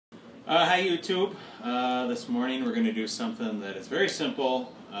Hi YouTube. This morning we're going to do something that is very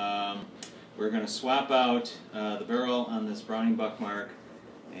simple. We're going to swap out the barrel on this Browning Buckmark,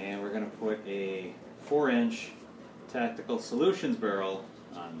 and we're going to put a 4-inch Tactical Solutions barrel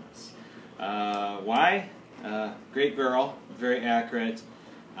on this. Why? Great barrel, very accurate,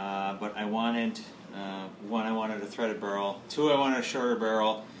 but I wanted, one, I wanted a threaded barrel, two, I wanted a shorter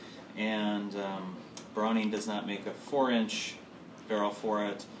barrel, and Browning does not make a 4-inch barrel for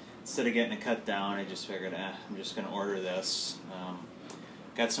it. Instead of getting it cut down, I just figured, I'm just going to order this.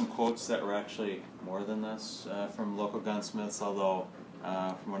 Got some quotes that were actually more than this from local gunsmiths, although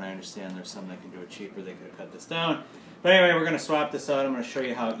from what I understand there's some that can do it cheaper. They could have cut this down. But anyway, we're going to swap this out. I'm going to show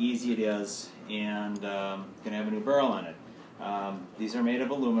you how easy it is, and going to have a new barrel on it. These are made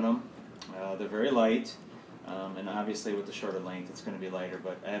of aluminum. They're very light, and obviously with the shorter length it's going to be lighter,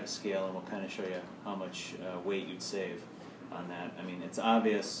 but I have a scale and we'll kind of show you how much weight you'd save on that. I mean, it's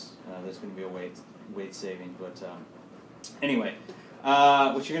obvious there's going to be a weight saving, but anyway,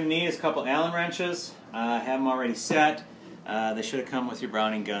 what you're going to need is a couple Allen wrenches. Have them already set. They should have come with your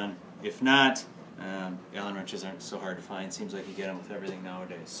Browning gun. If not, Allen wrenches aren't so hard to find. Seems like you get them with everything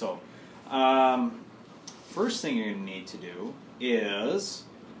nowadays. So, first thing you're going to need to do is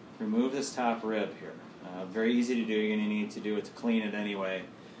remove this top rib here. Very easy to do. You're going to need to do it to clean it anyway.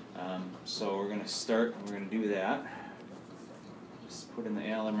 So we're going to start, and we're going to do that. Just put in the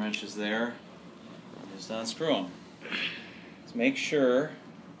Allen wrenches there, and just unscrew them. Just make sure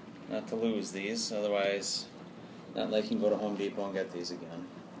not to lose these, otherwise, not like you can go to Home Depot and get these again.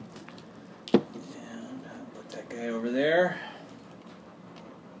 And put that guy over there.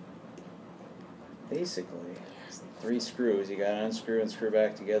 Basically, it's 3 screws. You got to unscrew and screw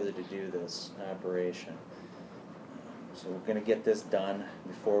back together to do this operation. So we're going to get this done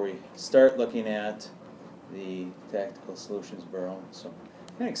before we start looking at the Tactical Solutions barrel. So I'm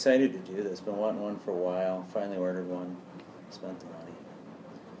kind of excited to do this. Been wanting one for a while. Finally ordered one. Spent the money.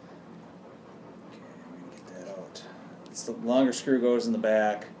 Okay, I'm going to get that out. It's the longer screw goes in the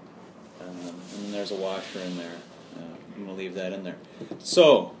back, and then there's a washer in there. I'm going to leave that in there.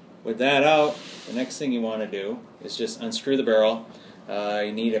 So with that out, the next thing you want to do is just unscrew the barrel.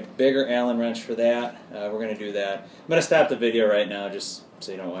 You need a bigger Allen wrench for that. We're going to do that. I'm going to stop the video right now just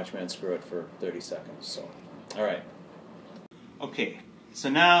so you don't watch me unscrew it for 30 seconds. So, alright. Okay, so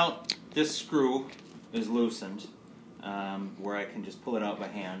now this screw is loosened where I can just pull it out by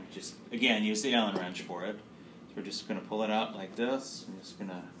hand. Just, again, use the Allen wrench for it. So we're just going to pull it out like this. I'm just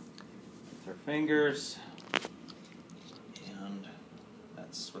going to, with our fingers, and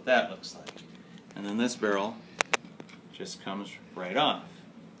that's what that looks like. And then this barrel just comes right off.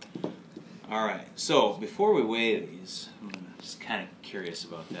 Alright, so before we weigh these, I'm just kind of curious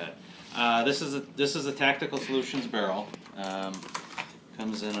about that. This is a Tactical Solutions barrel.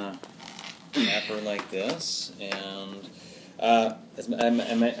 Comes in a wrapper like this, and as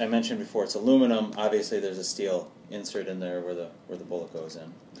I mentioned before, it's aluminum. Obviously, there's a steel insert in there where the bullet goes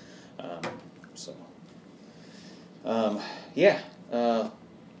in. Yeah,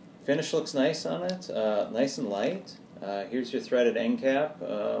 finish looks nice on it. Nice and light. Here's your threaded end cap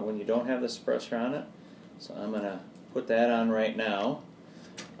when you don't have the suppressor on it. So I'm going to put that on right now.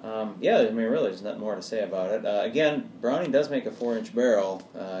 Yeah, I mean, really, there's nothing more to say about it. Again, Browning does make a 4-inch barrel,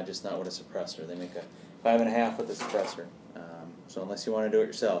 just not with a suppressor. They make a 5.5 with a suppressor. So unless you want to do it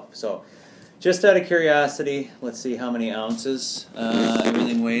yourself. So just out of curiosity, let's see how many ounces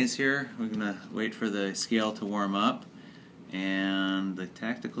everything weighs here. We're going to wait for the scale to warm up. And the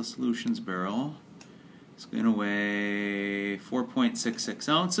Tactical Solutions barrel is going to weigh 4.66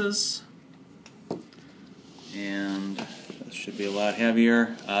 ounces. And this should be a lot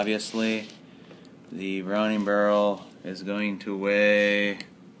heavier. Obviously, the Browning barrel is going to weigh,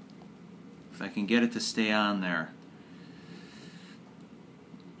 if I can get it to stay on there,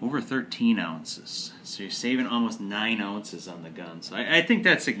 over 13 ounces. So you're saving almost 9 ounces on the gun. So I think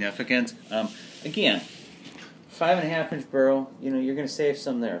that's significant. Again, 5.5-inch barrel, you know, you're going to save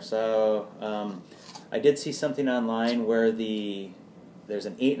some there. So I did see something online where there's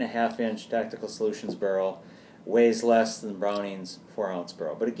an 8.5-inch Tactical Solutions barrel, weighs less than Browning's 4-ounce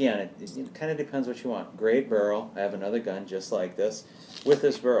barrel. But again, it kind of depends what you want. Great barrel. I have another gun just like this with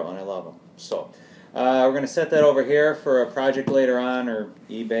this barrel, and I love them. So we're going to set that over here for a project later on, or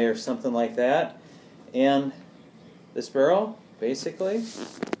eBay or something like that. And this barrel, basically,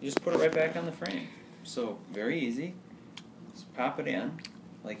 you just put it right back on the frame. So very easy. Just pop it in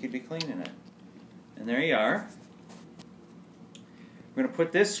like you'd be cleaning it. And there you are. We're going to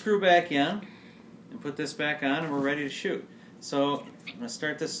put this screw back in and put this back on, and we're ready to shoot. So I'm going to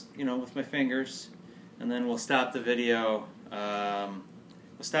start this, with my fingers, and then we'll stop the video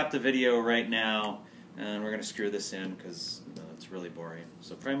stop the video right now, and we're going to screw this in because it's really boring.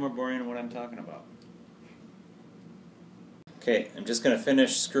 So probably more boring than what I'm talking about. Okay, I'm just going to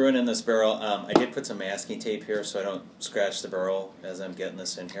finish screwing in this barrel. I did put some masking tape here so I don't scratch the barrel as I'm getting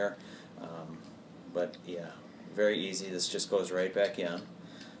this in here. But yeah, very easy. This just goes right back in.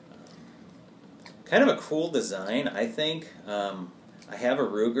 Kind of a cool design, I think. I have a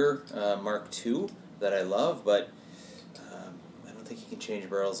Ruger Mark II that I love, but I don't think you can change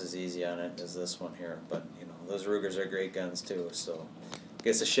barrels as easy on it as this one here. But you know, those Rugers are great guns too. So I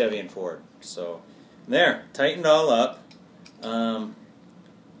guess a Chevy and Ford. So there, tightened all up.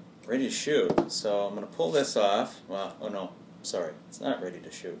 Ready to shoot. So I'm going to pull this off. Well, oh no, sorry, it's not ready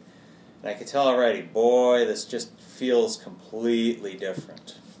to shoot. And I can tell already, boy, this just feels completely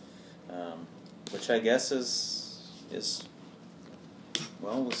different. Which I guess is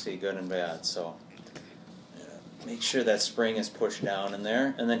well, we'll see, good and bad. So make sure that spring is pushed down in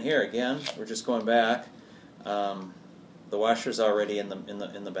there. And then here again, we're just going back. The washer's already in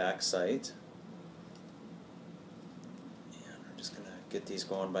the back sight. Just going to get these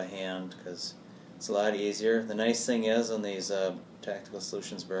going by hand because it's a lot easier. The nice thing is on these Tactical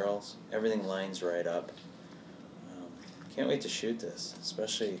Solutions barrels, everything lines right up. Can't wait to shoot this,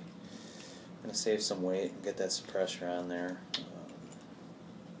 especially I'm going to save some weight and get that suppressor on there,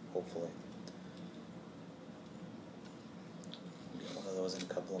 hopefully. Get one of those in a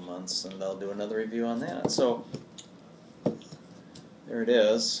couple of months and I'll do another review on that. So there it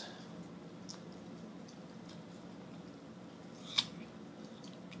is.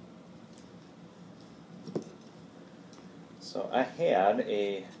 So I had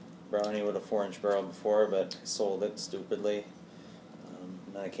a Browning with a 4-inch barrel before, but I sold it stupidly.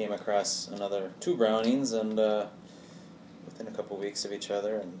 And then I came across another 2 Brownings, and within a couple weeks of each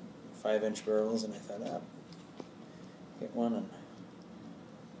other, and 5-inch barrels, and I thought, get one and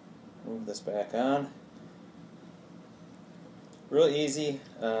move this back on. Real easy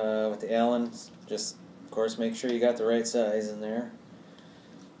with the Allen. Just, of course, make sure you got the right size in there.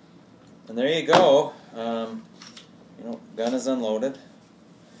 And there you go. You know, gun is unloaded.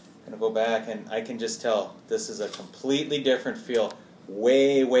 I'm going to go back and I can just tell this is a completely different feel.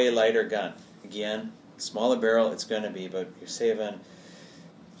 Way, way lighter gun. Again, smaller barrel it's going to be, but you're saving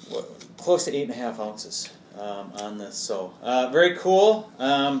close to 8.5 ounces on this. So, very cool.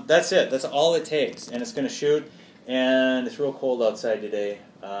 That's it. That's all it takes. And it's going to shoot. And it's real cold outside today.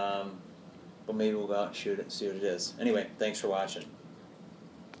 But maybe we'll go out and shoot it and see what it is. Anyway, thanks for watching.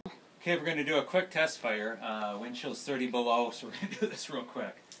 Okay, we're going to do a quick test fire. Wind chill's 30 below, so we're going to do this real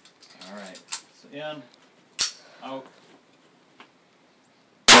quick. Alright, so in, out.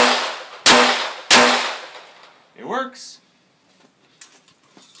 It works!